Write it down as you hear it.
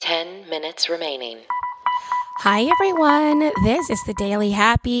minutes remaining. Hi, everyone. This is the Daily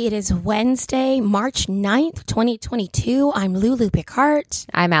Happy. It is Wednesday, March 9th, 2022. I'm Lulu Picard.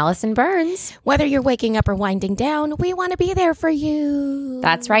 I'm Allison Burns. Whether you're waking up or winding down, we want to be there for you.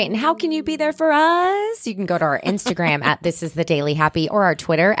 That's right. And how can you be there for us? You can go to our Instagram at This Is The Daily Happy or our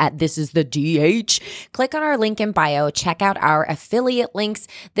Twitter at This Is The DH. Click on our link in bio. Check out our affiliate links.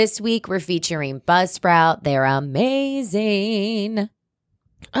 This week, we're featuring Buzzsprout. They're amazing.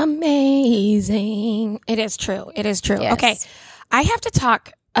 Amazing. It is true. It is true. Yes. Okay. I have to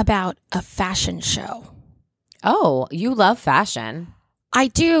talk about a fashion show. Oh, you love fashion. I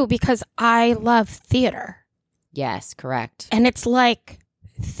do because I love theater. Yes, correct. And it's like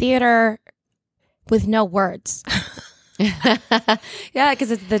theater with no words. Yeah,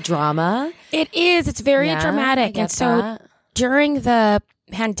 because it's the drama. It is. It's very Yeah, I dramatic. get And so that. during the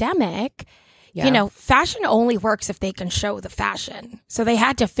pandemic, Yeah. you know, fashion only works if they can show the fashion. So they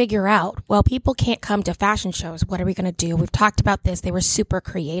had to figure out, well, people can't come to fashion shows. What are we going to do? We've talked about this. They were super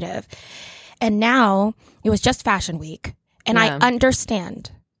creative. And now it was just Fashion Week. And Yeah. I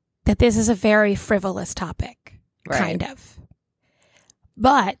understand that this is a very frivolous topic, Right. kind of.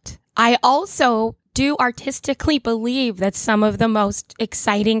 But I also do artistically believe that some of the most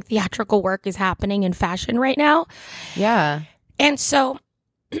exciting theatrical work is happening in fashion right now. Yeah. And so,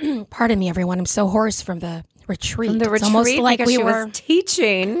 pardon me, everyone. I'm so hoarse from the retreat. From the It's almost retreat, like because we she were was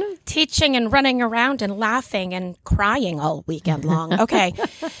teaching. teaching and running around and laughing and crying all weekend long. Okay.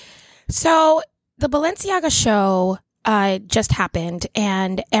 So the Balenciaga show just happened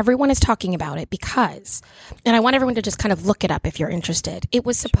and everyone is talking about it because, and I want everyone to just kind of look it up if you're interested. It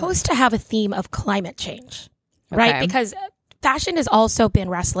was supposed to have a theme of climate change, right? Okay. Because fashion has also been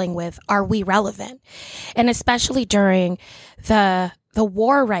wrestling with, are we relevant? And especially during the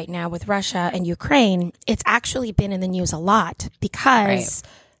war right now with Russia and Ukraine, it's actually been in the news a lot because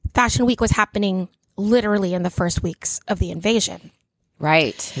Fashion Week was happening literally in the first weeks of the invasion.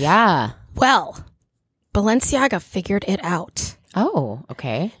 Right. Yeah. Well, Balenciaga figured it out. Oh,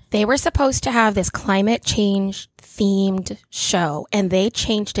 okay. They were supposed to have this climate change themed show and they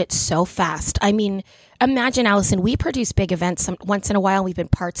changed it so fast. I mean, imagine, Allison, we produce big events once in a while. We've been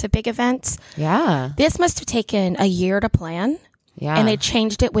parts of big events. Yeah. This must have taken a year to plan. Yeah. And they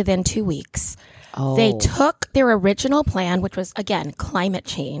changed it within 2 weeks. Oh. They took their original plan, which was, again, climate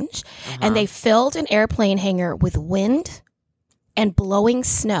change, and they filled an airplane hangar with wind and blowing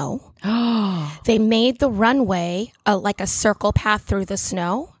snow. They made the runway like a circle path through the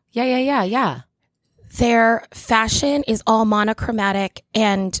snow. Yeah. Their fashion is all monochromatic,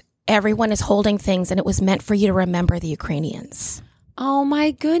 and everyone is holding things, and it was meant for you to remember the Ukrainians. Oh,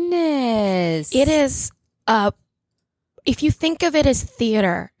 my goodness. It is if you think of it as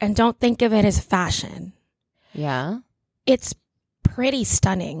theater and don't think of it as fashion, Yeah. it's pretty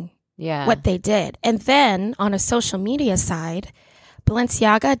stunning Yeah. what they did. And then on a social media side,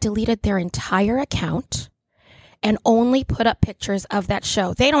 Balenciaga deleted their entire account and only put up pictures of that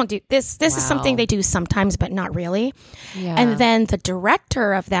show. They don't do this. This is something Wow. they do sometimes, but not really. Yeah. And then the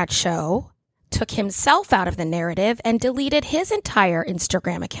director of that show took himself out of the narrative and deleted his entire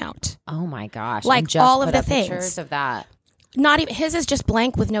Instagram account. Oh, my gosh. Like And just all of put the up things. pictures of that. Not even his is just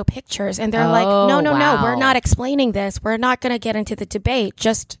blank with no pictures. And they're like, no, wow. we're not explaining this. We're not going to get into the debate.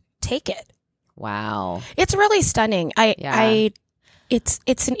 Just take it. Wow. It's really stunning.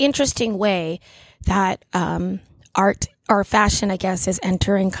 It's an interesting way that art or fashion, I guess, is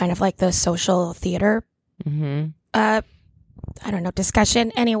entering kind of like the social theater. Mm-hmm. I don't know,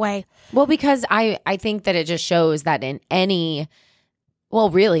 discussion. Anyway, Well, because I think that it just shows that in any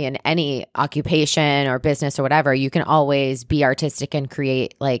occupation or business or whatever, you can always be artistic and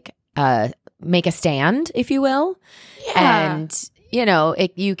create make a stand, if you will. yeah, And,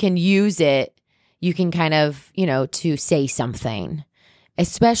 you can use it, you can kind of, to say something,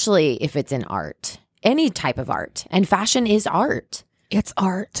 especially if it's in art, any type of art. And fashion is art. it's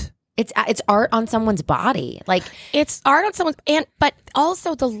art. It's art on someone's body. Like, It's art on someone's, but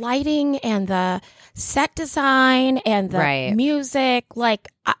also the lighting and the set design and the Right. music. Like,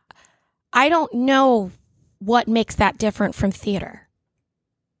 I don't know what makes that different from theater.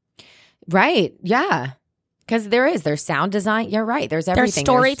 right. Yeah. Because there's sound design. You're right. There's There's everything.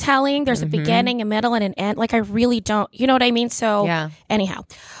 storytelling. There's a Mhm. beginning, a middle, and an end. Like, I really don't, you know what I mean? So, Yeah. anyhow.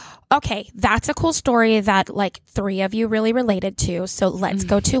 Okay, that's a cool story that like 3 of you really related to. So let's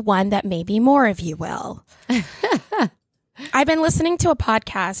go to one that maybe more of you will. I've been listening to a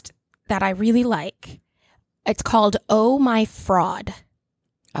podcast that I really like. It's called Oh My Fraud.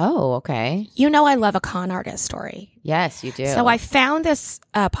 Oh, okay. You know I love a con artist story. Yes, you do. So I found this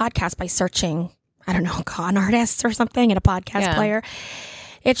podcast by searching, I don't know, con artists or something in a podcast Yeah. player.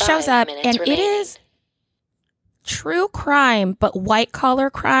 It shows 5 up, minutes and remaining. it is true crime, but white-collar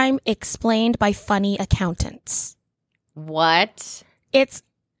crime explained by funny accountants. What? It's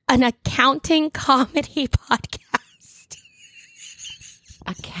an accounting comedy podcast.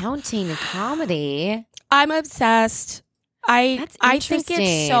 Accounting comedy? I'm obsessed. That's I think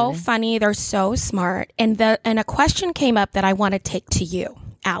it's so interesting. funny. They're so smart. And a question came up that I want to take to you,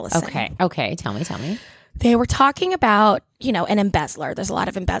 Allison. Okay. Tell me. They were talking about, an embezzler. There's a lot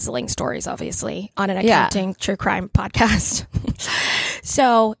of embezzling stories, obviously, on an accounting true crime podcast.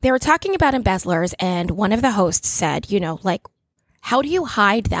 So they were talking about embezzlers, and one of the hosts said, how do you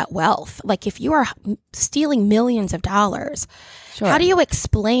hide that wealth? Like, if you are stealing millions of dollars, Sure. how do you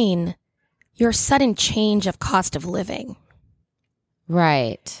explain your sudden change of cost of living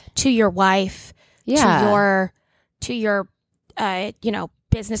Right. to your wife, Yeah. to your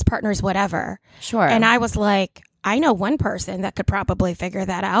business partners, whatever? Sure. And I was like, I know one person that could probably figure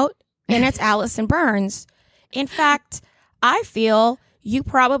that out, and it's Allison Burns. In fact, I feel you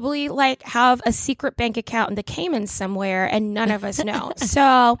probably have a secret bank account in the Caymans somewhere, and none of us know.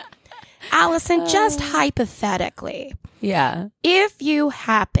 So, Allison, just hypothetically, Yeah. if you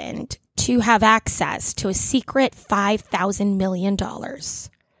happened to have access to a secret $5,000 million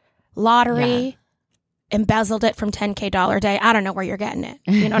lottery, embezzled it from $10K day, I don't know where you're getting it.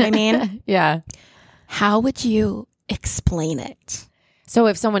 You know what I mean? Yeah. How would you explain it? So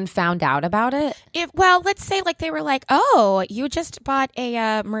if someone found out about it, Let's say they were like, oh, you just bought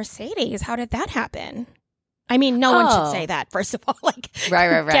a Mercedes. How did that happen? I mean, no one should say that, first of all.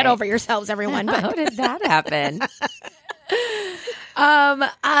 Right. Get over yourselves, everyone. But How did that happen?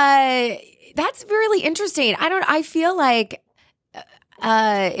 That's really interesting. I feel like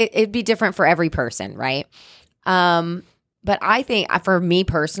it'd be different for every person, right? But I think for me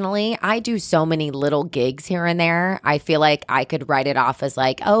personally, I do so many little gigs here and there. I feel like I could write it off as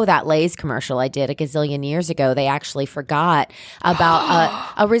that Lay's commercial I did a gazillion years ago. They actually forgot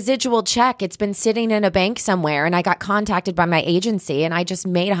about a residual check. It's been sitting in a bank somewhere, and I got contacted by my agency, and I just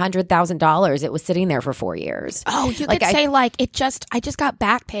made $100,000. It was sitting there for 4 years. oh, you could say I just got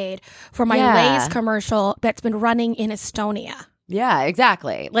back paid for my Yeah. Lay's commercial that's been running in Estonia. Yeah,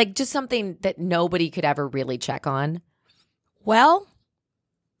 exactly. Just something that nobody could ever really check on. Well,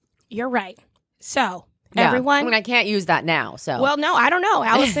 you're right. So, Yeah. everyone. I mean, I can't use that now. So Well, no, I don't know.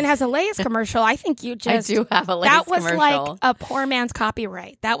 Allison has a Lay's commercial. I think you just. I do have a Lay's That was commercial. like a poor man's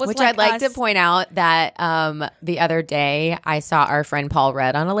copyright. That was Which like I'd like us. to point out that the other day I saw our friend Paul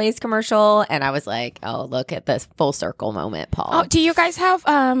Rudd on a Lay's commercial, and I was like, oh, look at this full circle moment, Paul. Oh, do you guys have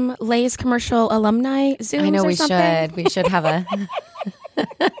Lay's commercial alumni Zooms I know or we something? should. We should have a.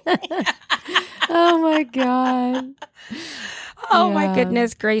 Oh my God. Oh my Yeah.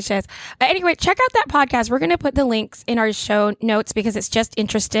 goodness gracious. Anyway, check out that podcast. We're going to put the links in our show notes because it's just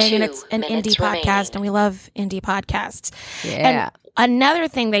interesting and 2 it's an minutes indie podcast remaining. and we love indie podcasts. Yeah. And another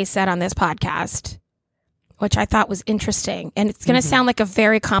thing they said on this podcast, which I thought was interesting, and it's going to sound like a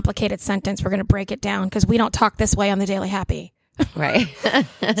very complicated sentence. We're going to break it down because we don't talk this way on the Daily Happy. Right.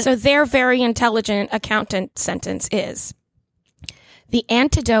 So their very intelligent accountant sentence is, the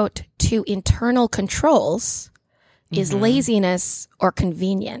antidote to internal controls is laziness or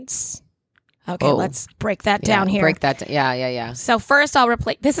convenience. Okay, Oh. let's break that down here. Break that. Yeah. So first I'll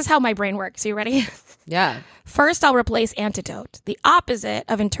replace, this is how my brain works. You ready? Yeah. First I'll replace antidote. The opposite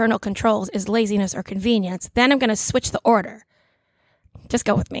of internal controls is laziness or convenience. Then I'm going to switch the order. Just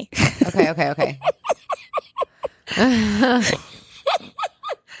go with me. Okay.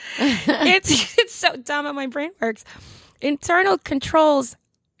 It's so dumb how my brain works. Internal controls,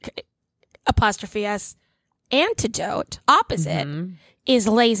 apostrophe S, antidote, opposite, is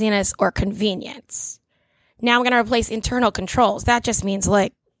laziness or convenience. Now I'm going to replace internal controls. That just means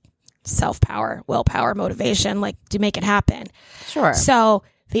self-power, willpower, motivation, to make it happen. Sure. So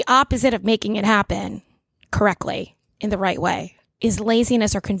the opposite of making it happen correctly in the right way is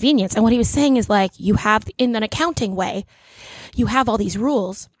laziness or convenience. And what he was saying is you have, in an accounting way, you have all these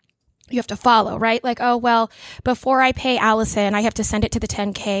rules you have to follow, right? Before I pay Allison, I have to send it to the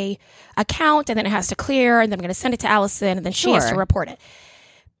 10K account and then it has to clear and then I'm going to send it to Allison and then she has to Sure. report it.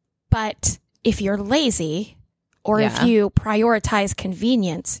 But if you're lazy or if Yeah. you prioritize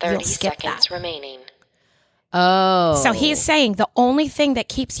convenience, 30 you'll skip seconds that. remaining. Oh. So he's saying the only thing that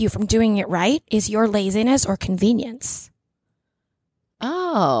keeps you from doing it right is your laziness or convenience,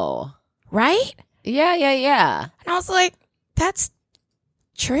 Oh. right? Yeah. And I was like, that's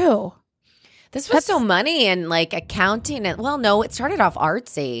true. This was so money and like accounting. And well, no, it started off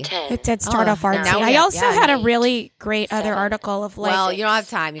artsy. 10, It did start off artsy. now we I have- also yeah, had a 8, really great other 7, article of like Well, you don't have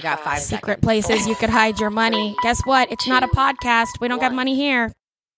time. You got 5 secret seconds. places you could hide your money. Guess what? It's not a podcast. We don't got money here.